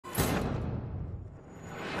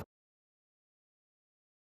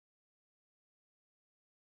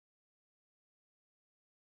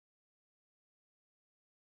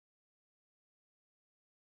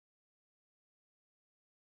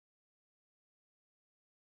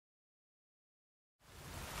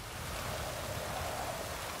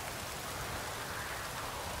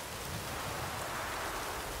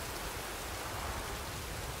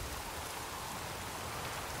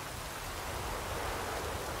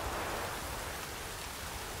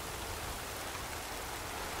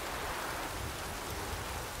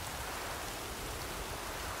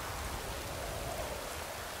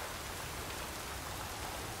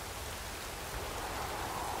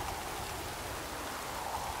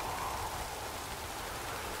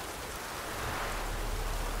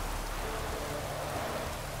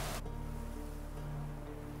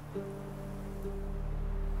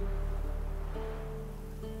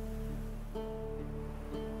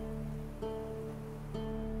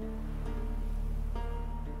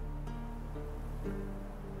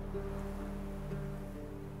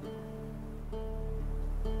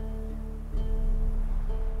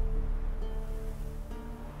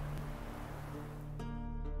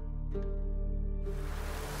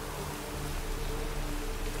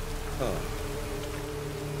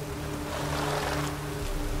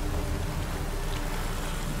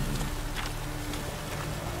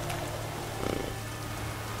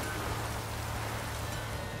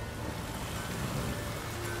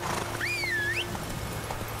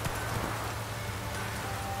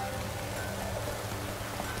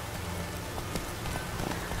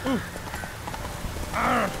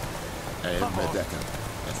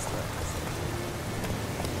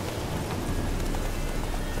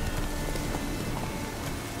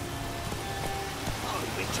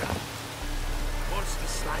Monster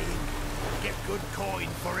slaying. Get good coin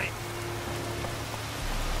for it.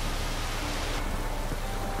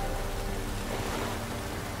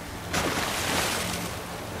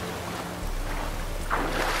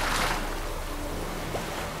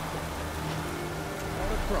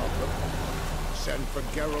 Not a problem. Send for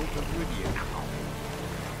Geralt of Rivia now.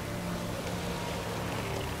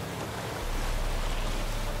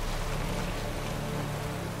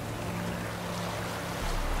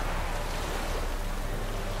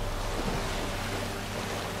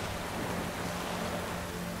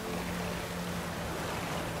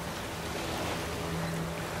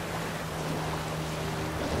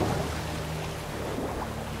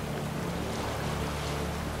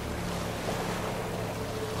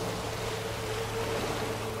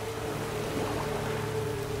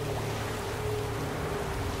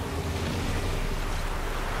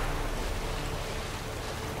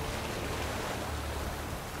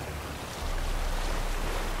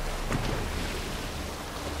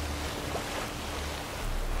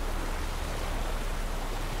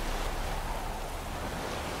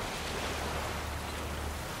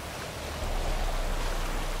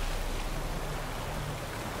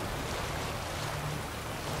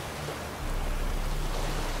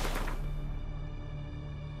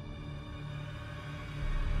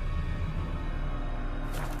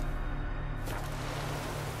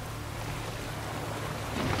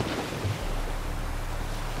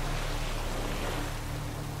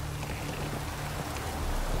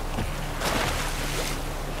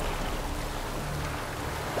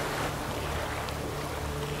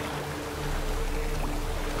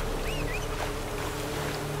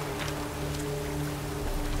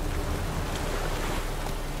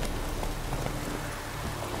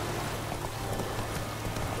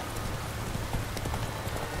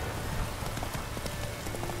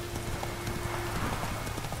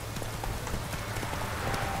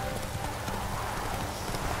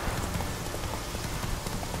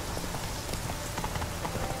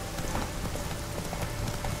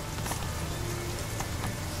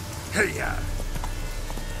 Hey-ya!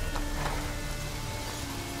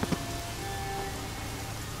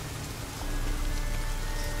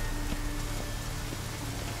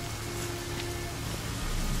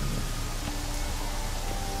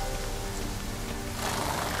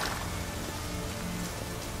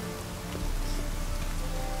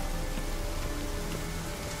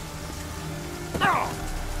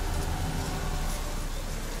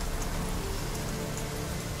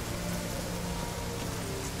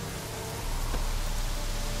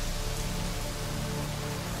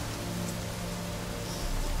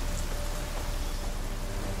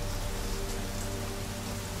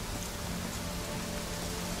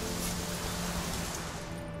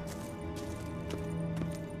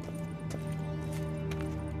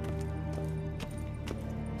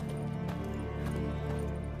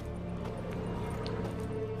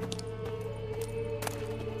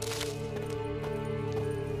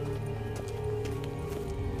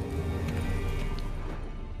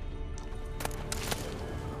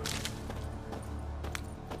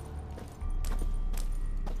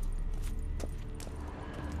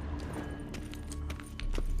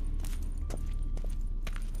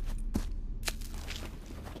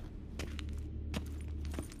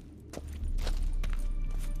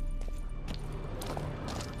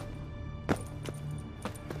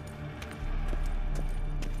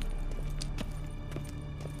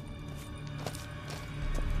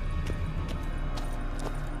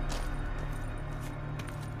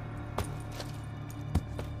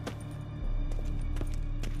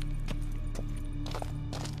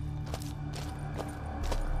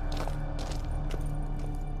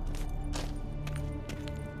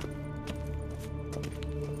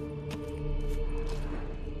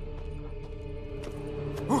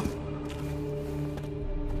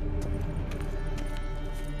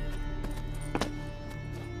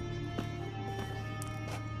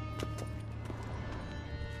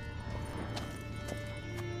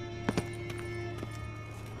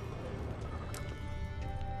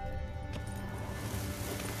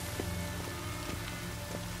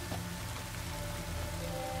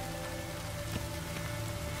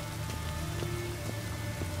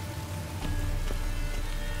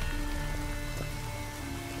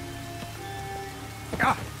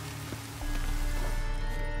 Ah!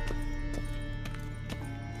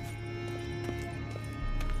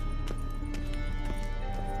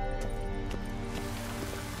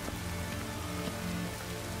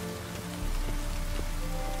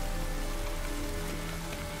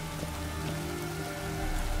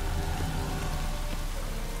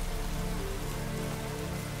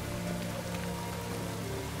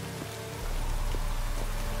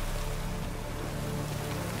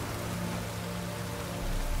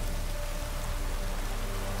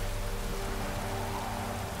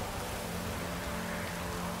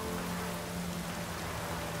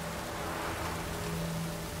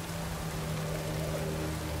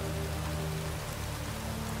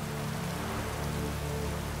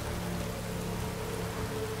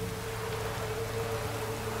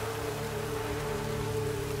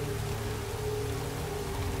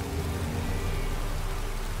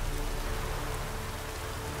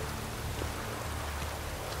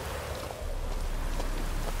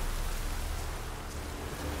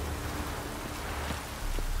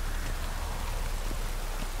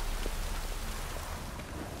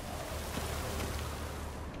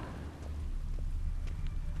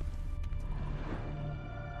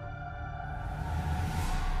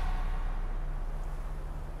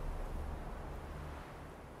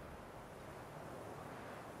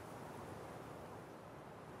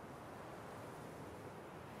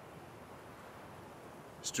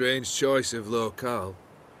 Strange choice of locale.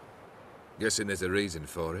 Guessing there's a reason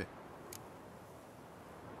for it.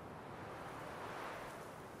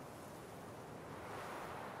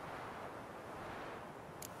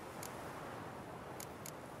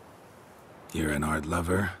 You're an art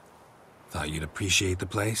lover. Thought you'd appreciate the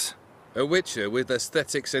place? A witcher with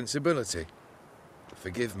aesthetic sensibility.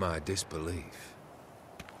 Forgive my disbelief.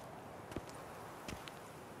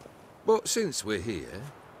 But since we're here,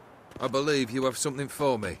 I believe you have something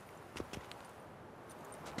for me.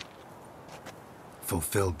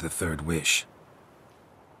 Fulfilled the third wish.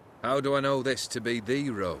 How do I know this to be the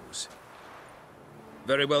rose?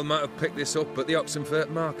 Very well might have picked this up at the Oxenfurt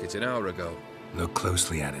market an hour ago. Look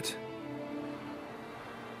closely at it.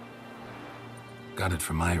 Got it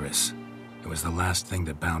from Iris. It was the last thing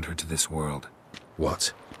that bound her to this world.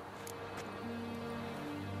 What?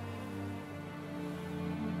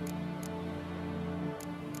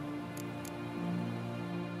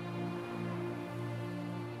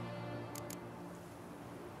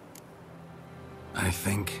 I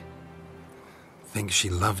think she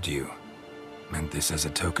loved you. Meant this as a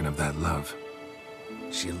token of that love.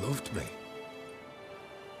 She loved me.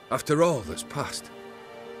 After all that's passed.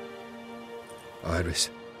 Iris.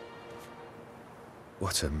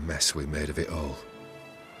 What a mess we made of it all.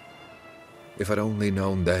 If I'd only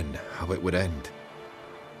known then how it would end.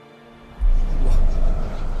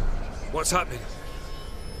 What's happening?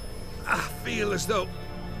 I feel as though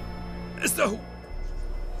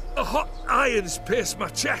a hot iron's pierced my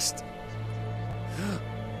chest.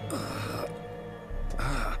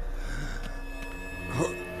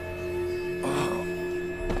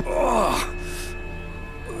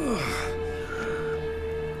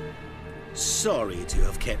 Sorry to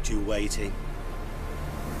have kept you waiting.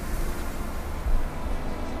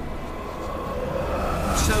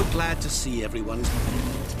 So glad to see everyone's...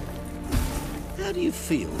 How do you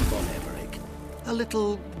feel, Von Everec? A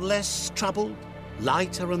little less troubled?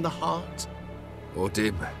 Lighter in the heart?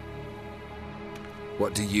 Odim,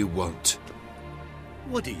 what do you want?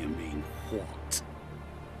 What do you mean, what?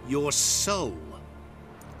 Your soul.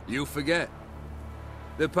 You forget.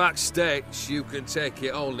 The pact states you can take it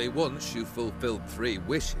only once you've fulfilled 3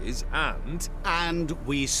 wishes, and... And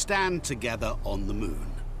we stand together on the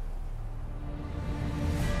moon.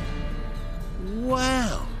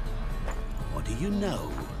 Well, what do you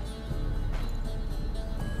know?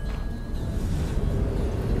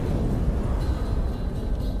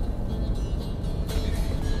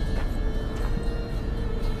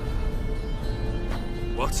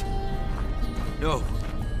 What? No.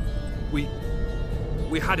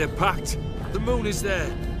 We had a pact. The moon is there.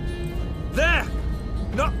 There!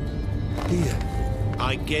 Not here.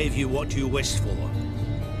 I gave you what you wished for.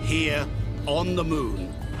 Here, on the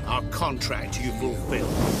moon, our contract you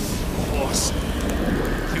fulfilled. Boss,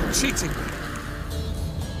 you cheating me.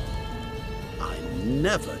 I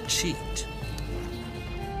never cheat.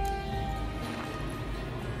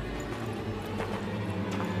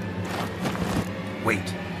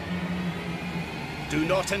 Wait. Do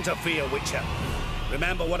not interfere, Witcher.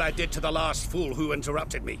 Remember what I did to the last fool who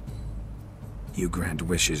interrupted me. You grant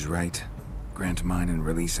wishes, right? Grant mine and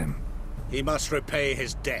release him. He must repay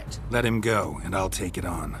his debt. Let him go, and I'll take it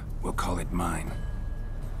on. We'll call it mine.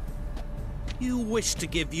 You wish to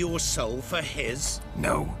give your soul for his?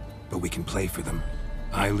 No, but we can play for them.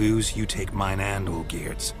 I lose, you take mine and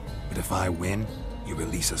Olgierd's. But if I win, you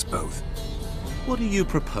release us both. What do you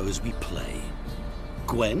propose we play?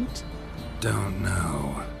 Gwent? Don't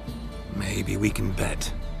know. Maybe we can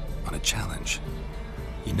bet on a challenge.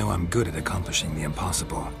 You know I'm good at accomplishing the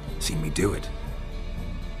impossible. Seen me do it.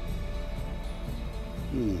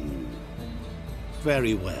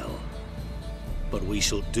 Very well. But we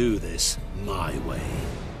shall do this my way.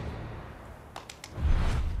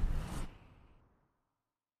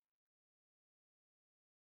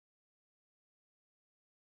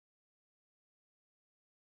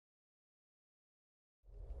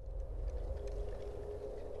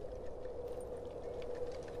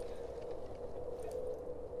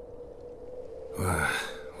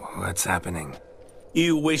 What's happening?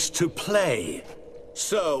 You wish to play,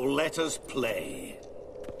 so let us play.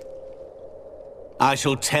 I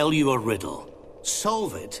shall tell you a riddle.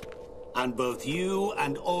 Solve it, and both you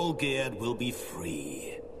and Olgierd will be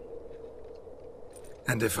free.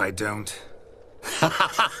 And if I don't?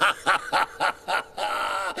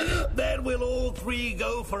 Then we'll all three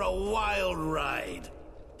go for a wild ride.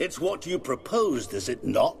 It's what you proposed, is it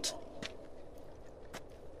not?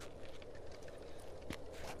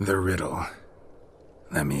 The riddle.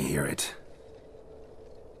 Let me hear it.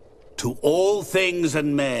 To all things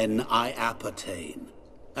and men I appertain,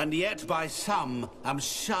 and yet by some am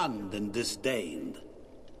shunned and disdained.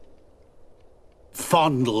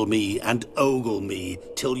 Fondle me and ogle me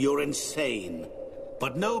till you're insane,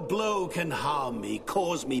 but no blow can harm me,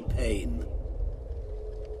 cause me pain.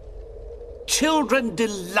 Children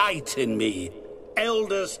delight in me,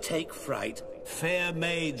 elders take fright, fair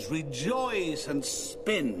maids rejoice and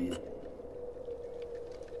spin.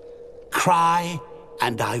 Cry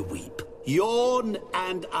and I weep, yawn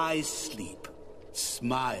and I sleep,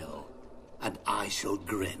 smile and I shall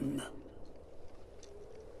grin.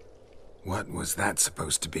 What was that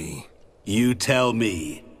supposed to be? You tell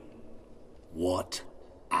me, what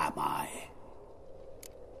am I?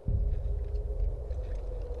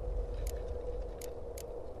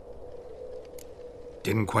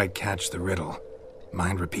 Didn't quite catch the riddle.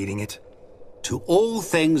 Mind repeating it? To all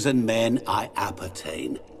things and men I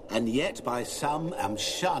appertain, and yet by some am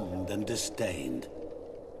shunned and disdained.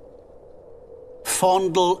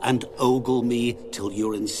 Fondle and ogle me till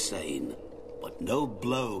you're insane, but no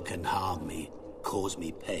blow can harm me, cause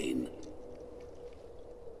me pain.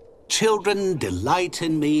 Children delight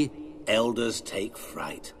in me, elders take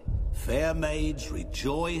fright. Fair maids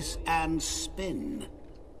rejoice and spin.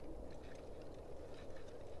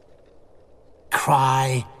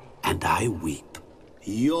 Cry and I weep,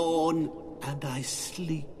 yawn and I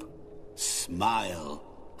sleep, smile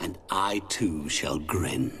and I too shall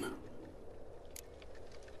grin.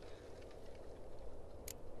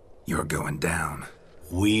 You're going down.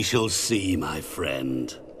 We shall see, my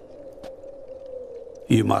friend.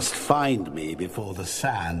 You must find me before the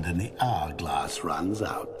sand in the hourglass runs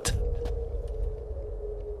out.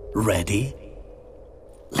 Ready?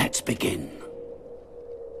 Let's begin.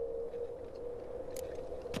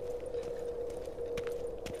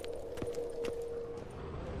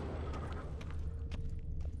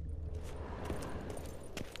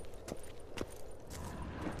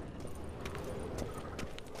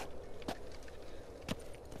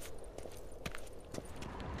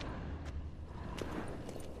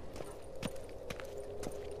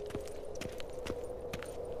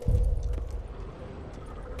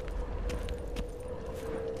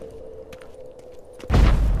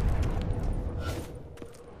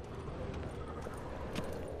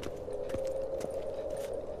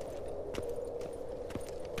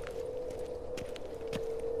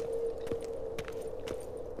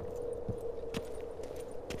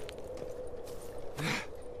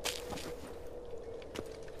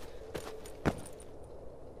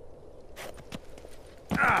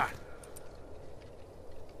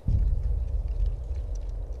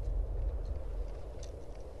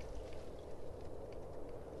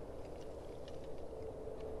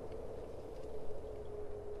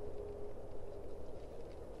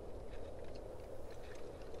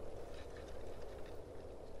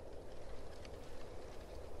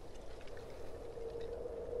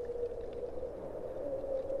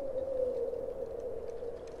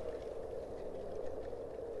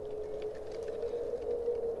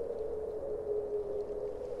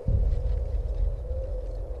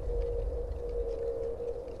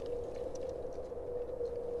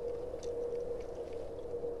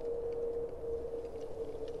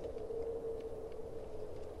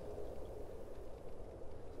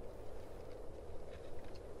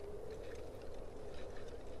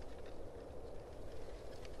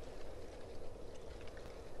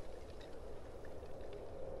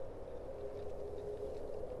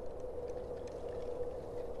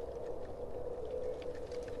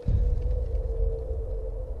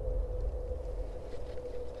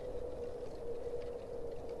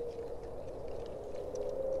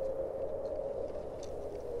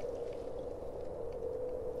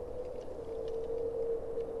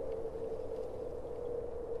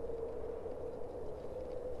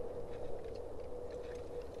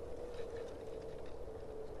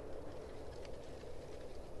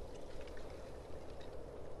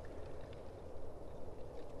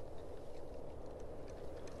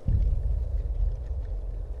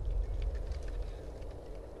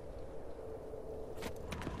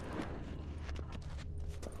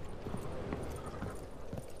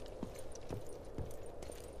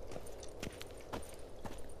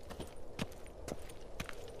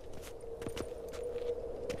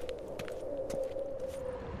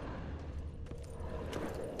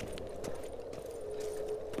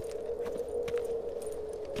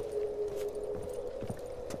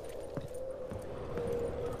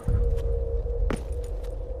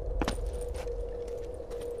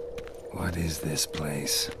 is this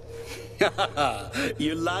place?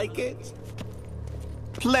 You like it?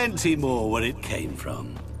 Plenty more where it came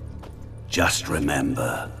from. Just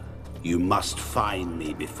remember, you must find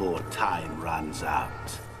me before time runs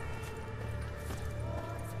out.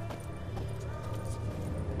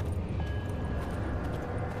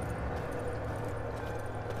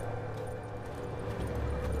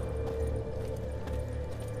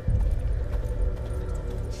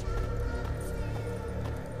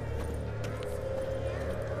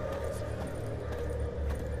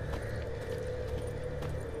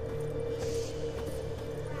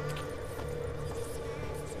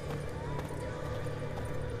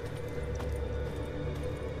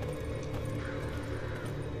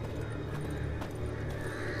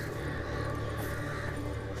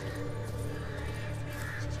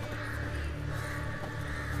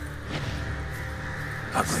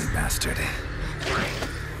 Ugly bastard.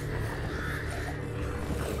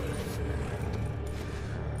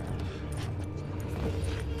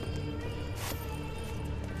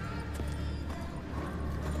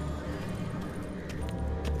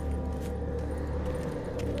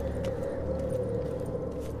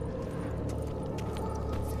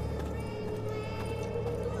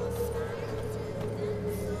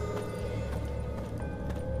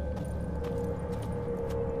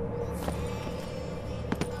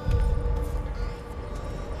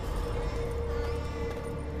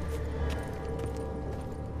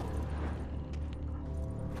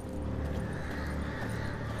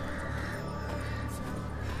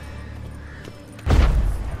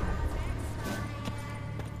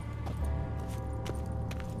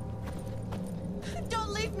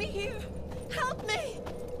 Don't leave me here! Help me!